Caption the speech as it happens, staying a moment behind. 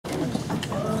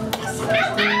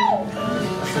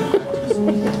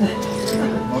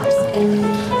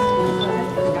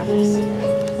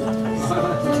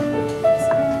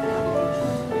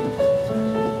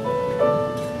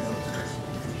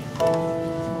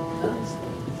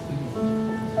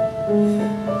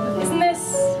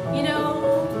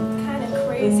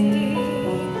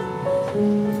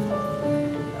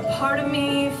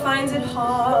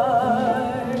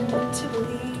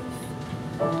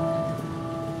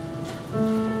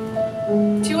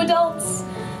Two adults,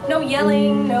 no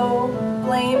yelling, no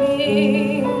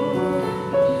blaming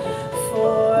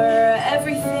for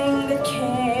everything that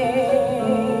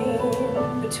came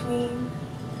between.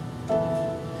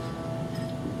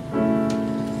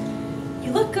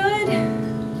 You look good,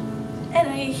 and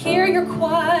I hear you're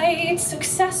quite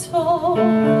successful.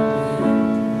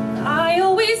 I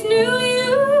always knew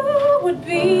you would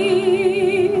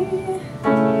be.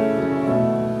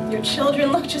 Your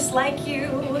children look just like you,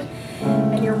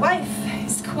 and your wife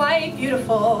is quite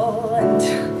beautiful. And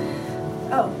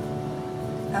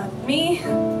me?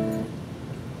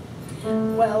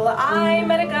 Well, I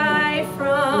met a guy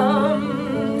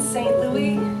from St.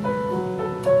 Louis.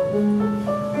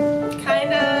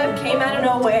 Kinda came out of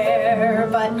nowhere,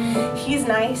 but he's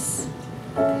nice.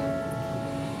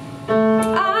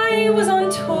 I was on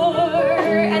tour,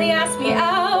 and he asked me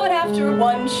out after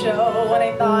one show, and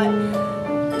I thought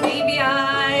maybe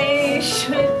I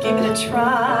should give it a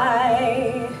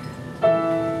try.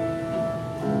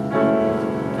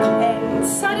 And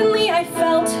suddenly I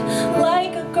felt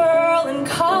like a girl in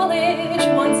college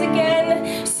once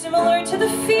again, similar to the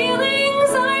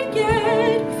feelings I'd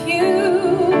get with you.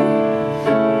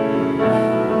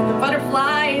 The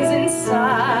butterflies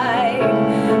inside,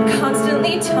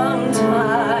 constantly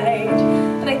tongue-tied,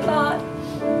 and I thought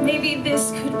maybe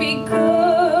this could be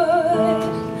good.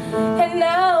 And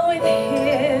now with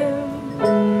him,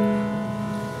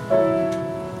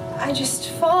 I just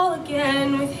fall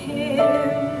again with him.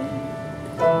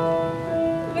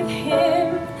 With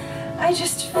him, I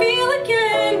just feel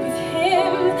again with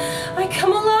him. I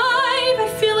come alive, I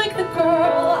feel like the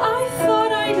girl I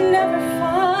thought I'd never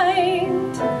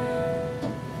find.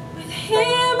 With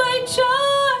him, I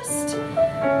just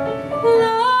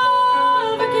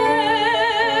love again.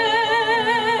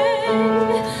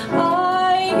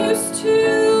 I used to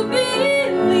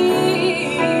believe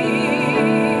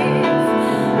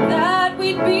that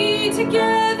we'd be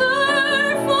together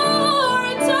for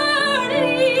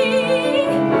eternity.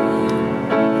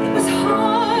 It was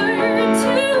hard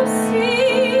to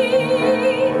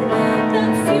see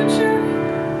that future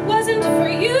wasn't for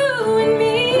you and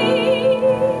me.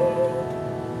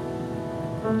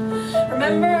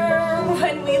 Remember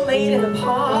when we laid in the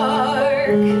park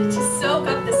to soak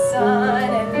up the sun,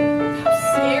 and how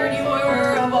scared you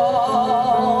were of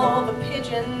all the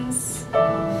pigeons?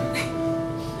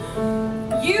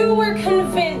 You were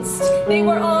convinced they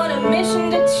were on a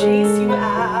mission to chase you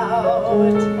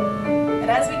out. And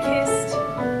as we kissed,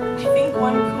 I think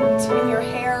one pooped in your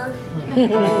hair.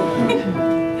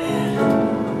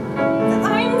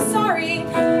 I'm sorry,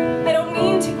 I don't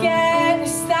mean to get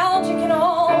nostalgic and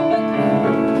all, but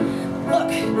look,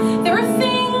 there are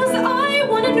things I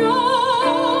want to know.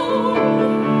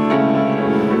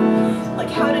 Like,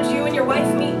 how did you and your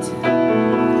wife meet?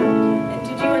 And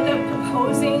did you end up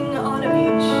proposing on a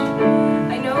beach?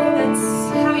 I know that's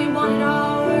how you wanted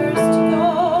ours to go.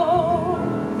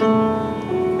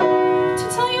 To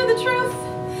tell you the truth,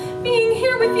 being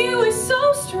here with you is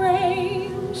so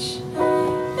strange.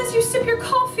 As you sip your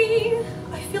coffee,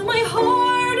 I feel my